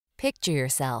Picture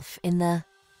yourself in the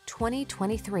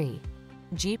 2023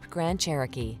 Jeep Grand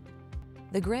Cherokee.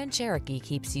 The Grand Cherokee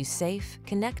keeps you safe,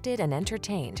 connected, and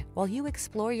entertained while you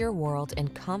explore your world in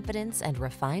confidence and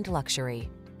refined luxury.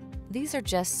 These are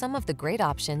just some of the great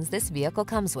options this vehicle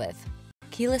comes with: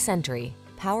 keyless entry,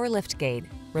 power liftgate,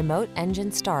 remote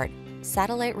engine start,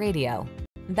 satellite radio,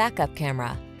 backup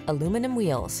camera, aluminum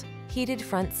wheels, heated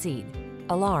front seat,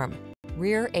 alarm,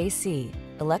 rear AC,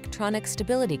 electronic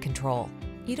stability control.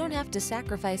 You don't have to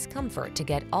sacrifice comfort to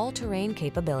get all-terrain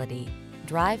capability.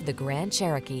 Drive the Grand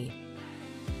Cherokee.